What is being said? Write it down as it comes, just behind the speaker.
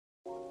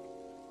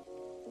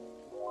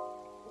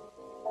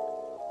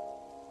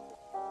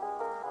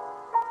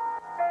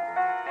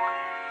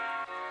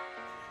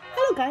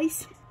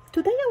guys,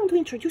 today I want to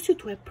introduce you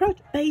to a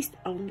project based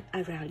on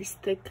a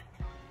realistic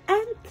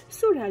and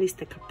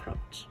surrealistic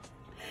approach.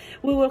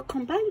 We will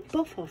combine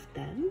both of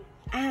them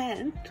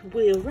and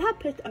we'll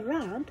wrap it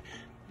around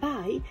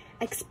by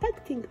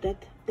expecting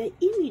that the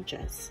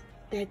images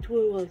that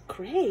we will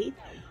create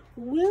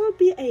will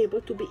be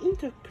able to be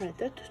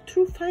interpreted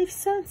through 5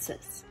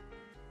 senses.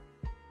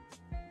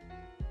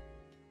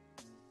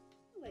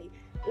 Anyway,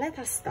 let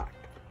us start.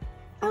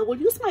 I will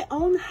use my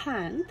own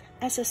hand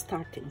as a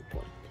starting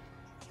point.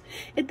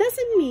 It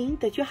doesn't mean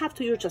that you have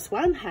to use just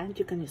one hand.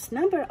 You can use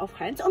number of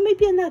hands or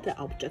maybe another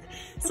object.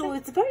 So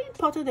it's very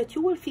important that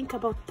you will think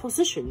about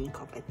positioning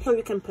of it. So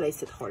you can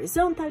place it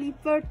horizontally,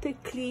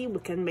 vertically.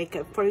 We can make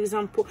it, for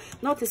example,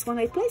 notice when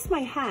I place my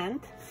hand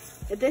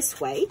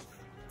this way,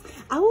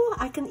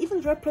 I can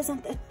even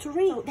represent a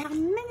tree. There are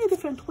many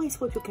different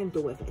ways what you can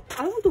do with it.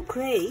 I want to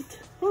create,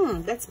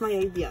 that's my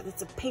idea,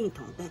 that's a paint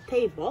on the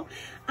table.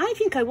 I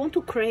think I want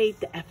to create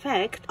the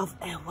effect of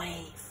a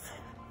wave.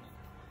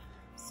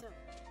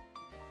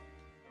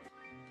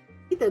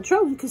 The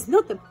drawing is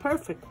not a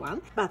perfect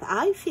one, but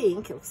I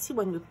think, you'll see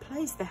when we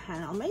place the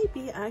hand, or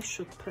maybe I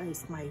should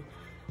place my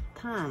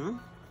thumb,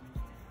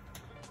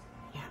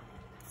 yeah,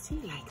 see,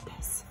 like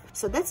this.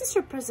 So that is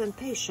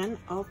representation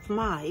of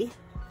my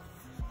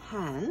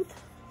hand,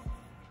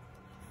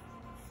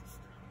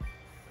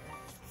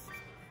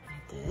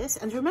 like this.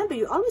 And remember,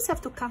 you always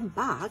have to come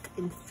back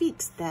and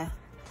fix the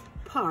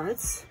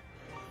parts,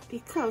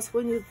 because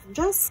when you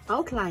just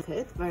outline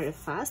it very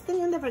fast, then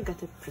you never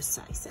get it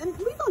precise. And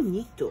we don't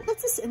need to.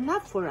 That is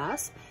enough for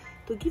us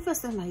to give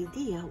us an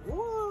idea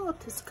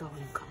what is going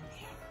on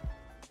here.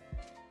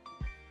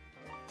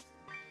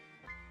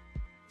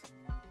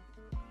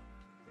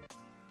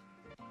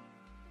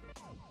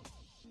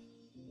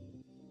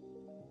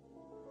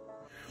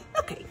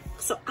 Okay,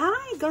 so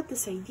I got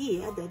this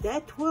idea that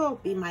that will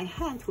be my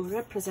hand will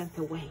represent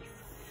a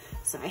wave.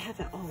 So I have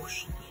an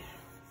ocean here.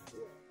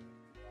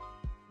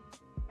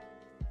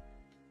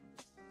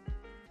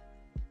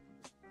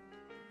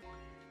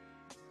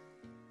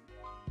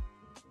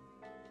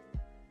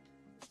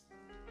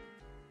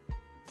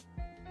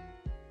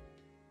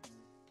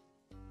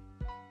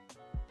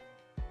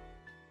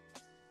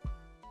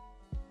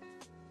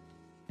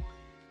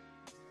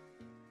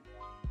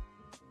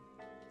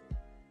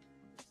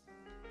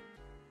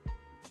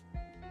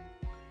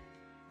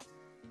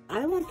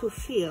 I want to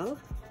feel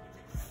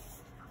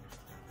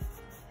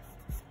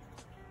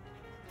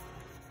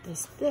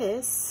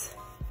this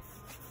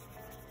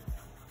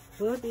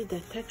will be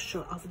the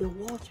texture of the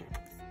water.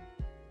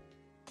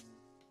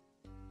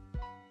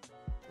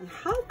 And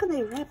how can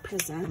I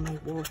represent my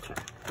water?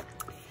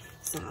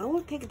 So I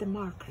will take the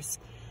markers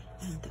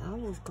and I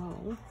will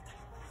go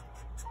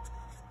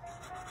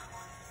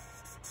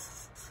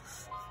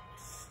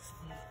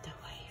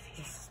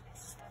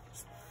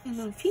and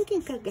I'm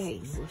thinking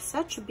again, with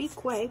such a big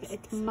wave,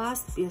 it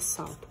must be a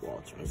salt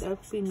water. That will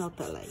be not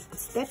a lake.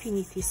 It's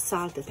definitely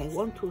salt that I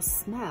want to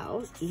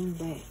smell in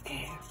the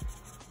air.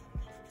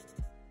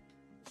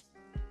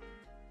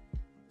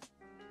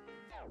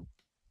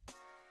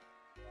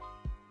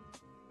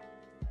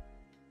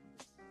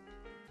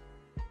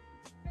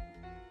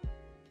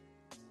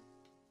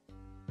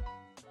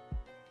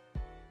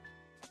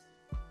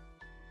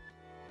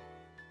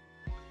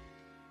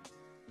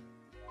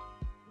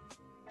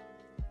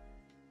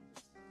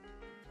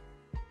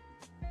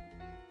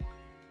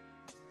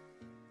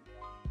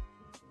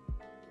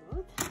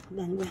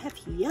 Then we have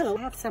yellow.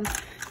 I have some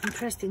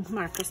interesting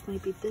markers.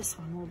 Maybe this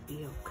one will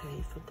be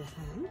okay for the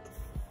hand.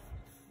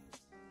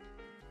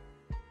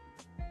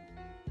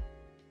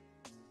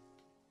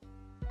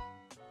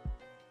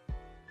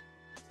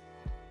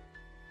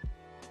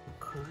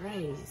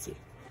 Crazy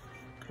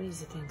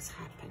things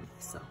happen.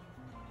 So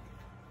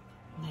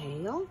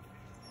nail.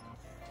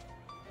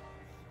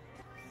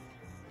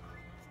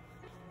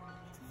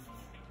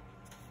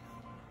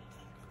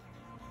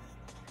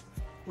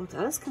 What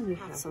else can we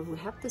have? So we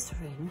have this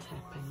rain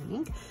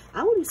happening.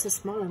 I will use a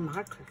smaller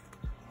marker.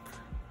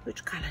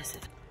 Which color is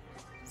it?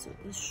 So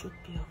this should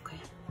be okay.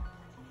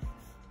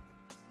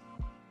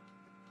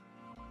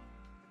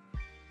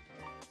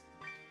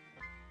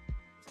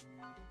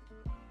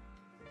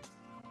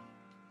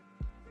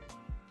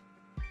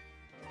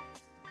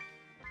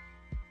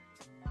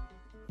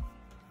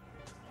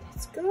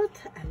 That's good.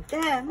 And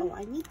then,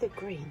 I need the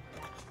green.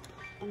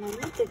 And I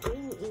need the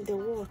green in the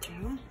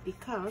water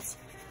because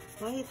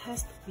why it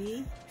has to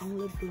be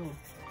only blue.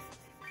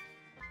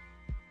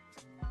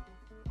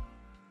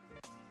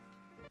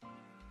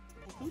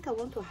 I think I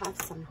want to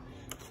have some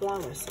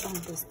flowers on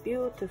this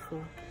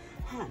beautiful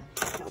hand.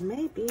 So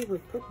maybe we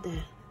put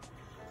the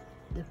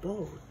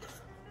boat.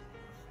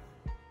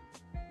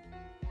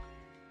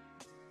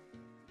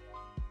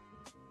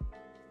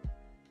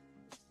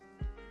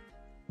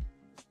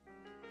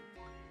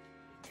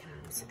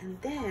 And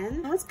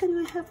then what can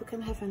we have? We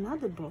can have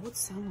another boat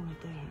somewhere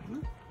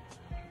there.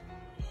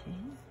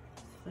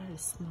 Very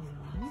small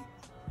one.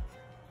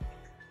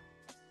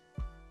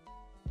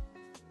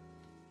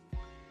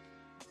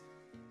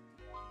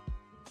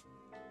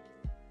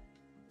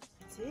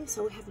 See,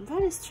 so we have a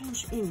very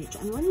strange image.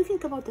 And when we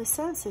think about the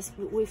senses,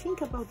 we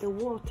think about the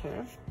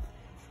water,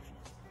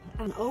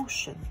 an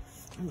ocean,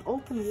 an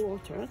open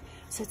water.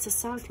 So it's a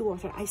salty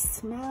water. I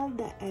smell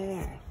the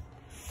air.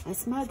 I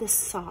smell the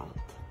salt.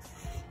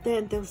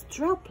 Then those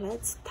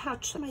droplets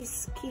touch my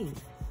skin.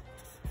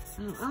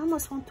 I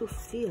almost want to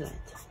feel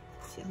it.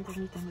 See,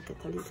 underneath I make it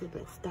a little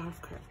bit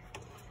darker.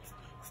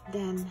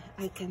 Then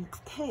I can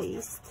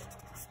taste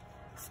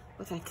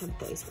what I can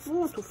taste. We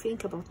want to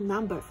think about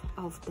number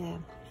of the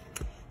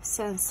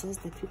senses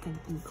that you can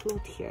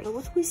include here. So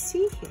what we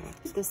see here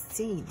is the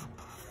scene.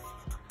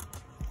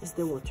 Is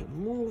the water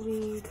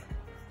moving?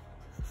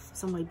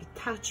 Some might be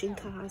touching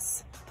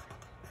us.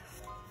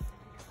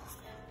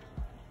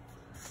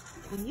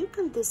 And you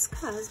can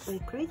discuss by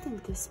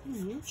creating this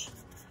image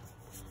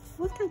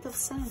what kind of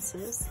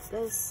senses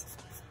this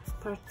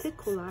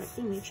particular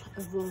image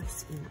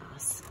evolves in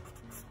us,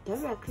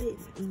 directly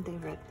and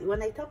indirectly.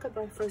 When I talk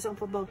about, for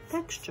example, about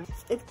texture,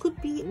 it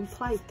could be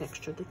implied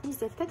texture. That means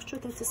the texture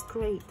that is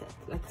created.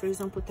 Like, for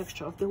example,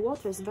 texture of the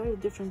water is very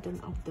different than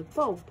of the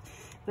boat,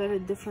 very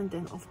different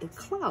than of the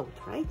cloud,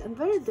 right? And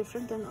very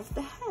different than of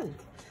the hand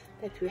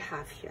that we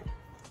have here.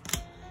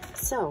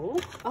 So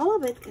all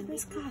of it can be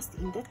discussed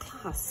in the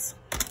class,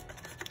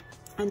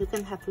 and you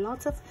can have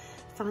lots of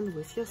fun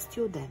with your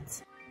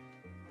students.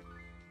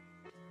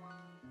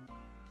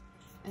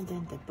 And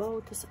then the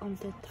boat is on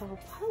the top.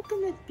 How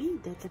can it be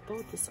that the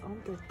boat is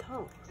on the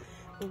top?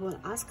 We will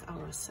ask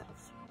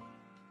ourselves.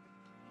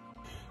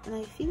 And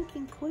I'm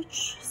thinking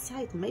which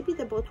side. Maybe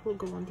the boat will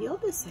go on the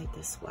other side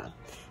as well.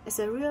 As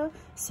a real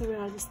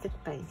surrealistic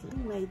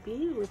painting,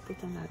 maybe we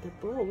put another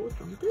boat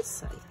on this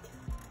side.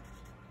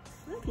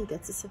 I think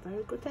that is a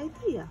very good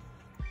idea.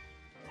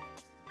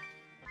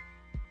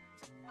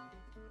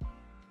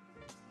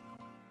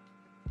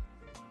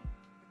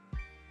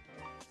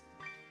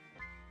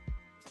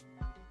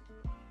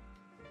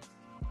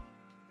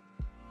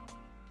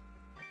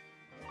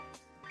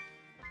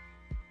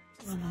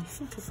 When I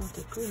think about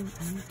the green,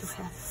 I need to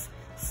have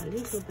a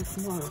little bit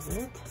more of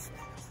it.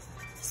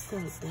 Still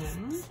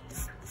down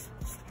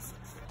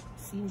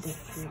in the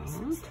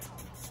front.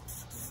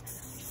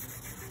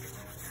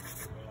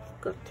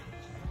 Good.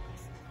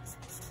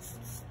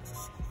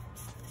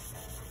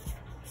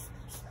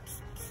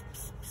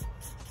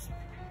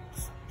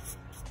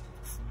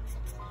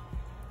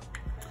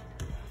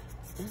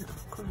 Then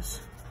of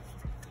course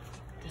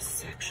this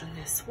section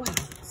as well.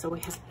 So we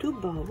have two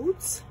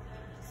boats.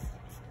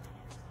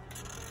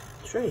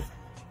 Three.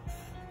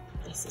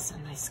 This is a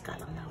nice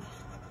color now.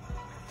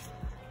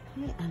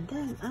 Okay, and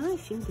then I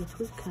think that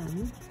we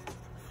can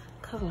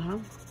color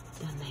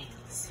the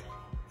nails.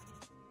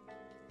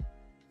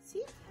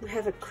 See, we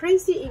have a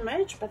crazy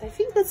image, but I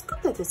think that's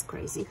good that it's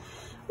crazy.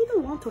 We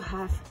don't want to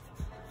have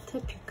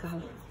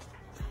typical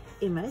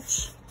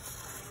image.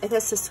 It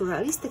has a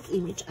surrealistic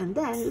image, and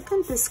then you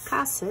can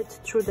discuss it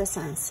through the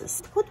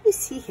senses. What we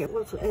see here,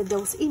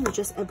 those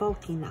images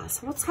evoking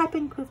us. What's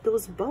happening with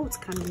those boats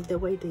coming the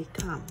way they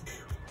come?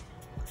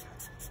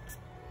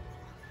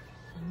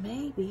 And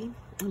maybe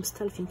I'm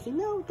still thinking,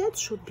 no, that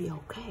should be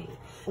okay.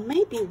 Or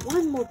maybe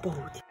one more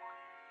boat.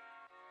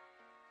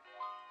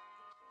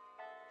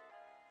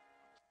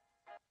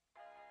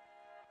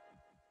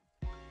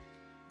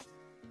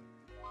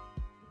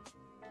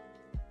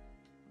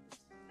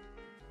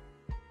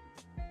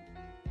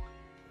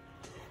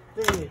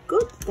 Very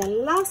good. The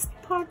last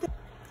part,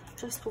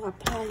 just to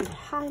apply the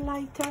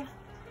highlighter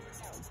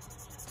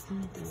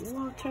on the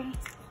water.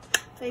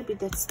 Maybe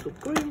that's too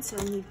green, so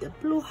I need the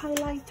blue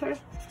highlighter.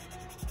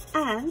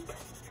 And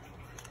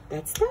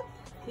that's done.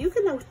 You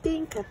can now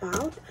think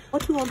about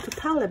what you want to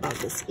tell about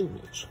this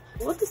image,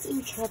 what this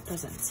image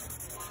represents,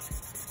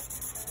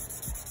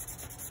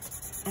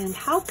 and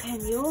how can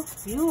you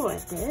view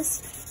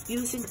this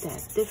using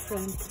the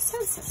different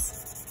senses.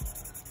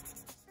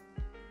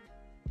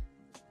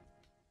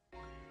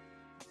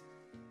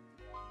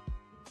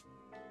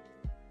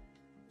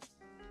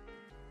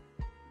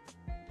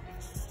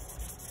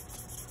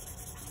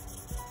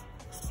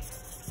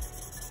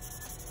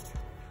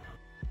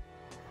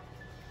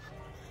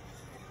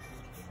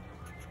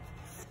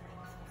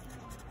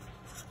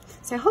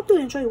 So I hope you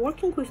enjoy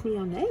working with me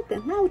on it,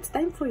 and now it's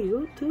time for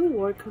you to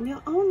work on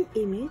your own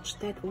image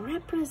that will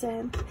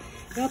represent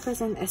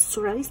a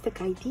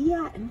surrealistic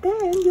idea, and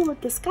then you will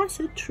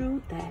discuss it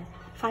through the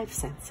 5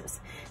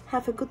 senses.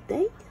 Have a good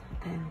day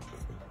and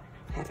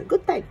have a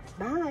good time.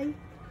 Bye.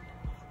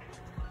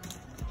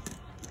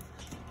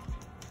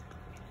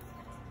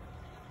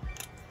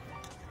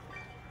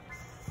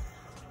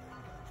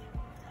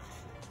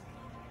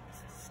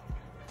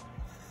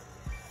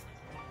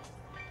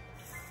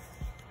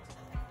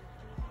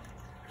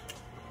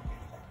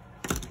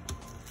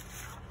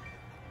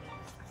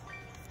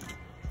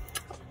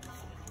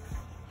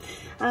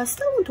 I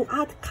still want to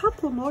add a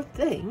couple more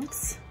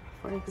things,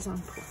 for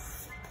example,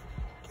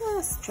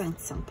 just strengthen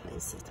some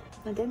places,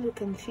 and then you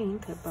can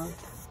think about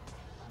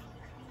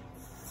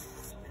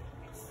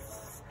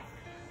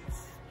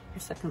a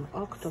second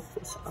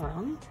octopus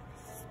arm.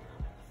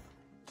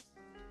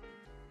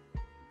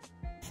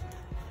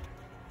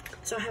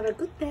 So have a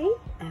good day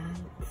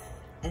and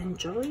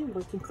enjoy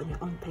working on your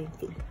own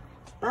painting.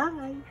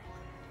 Bye!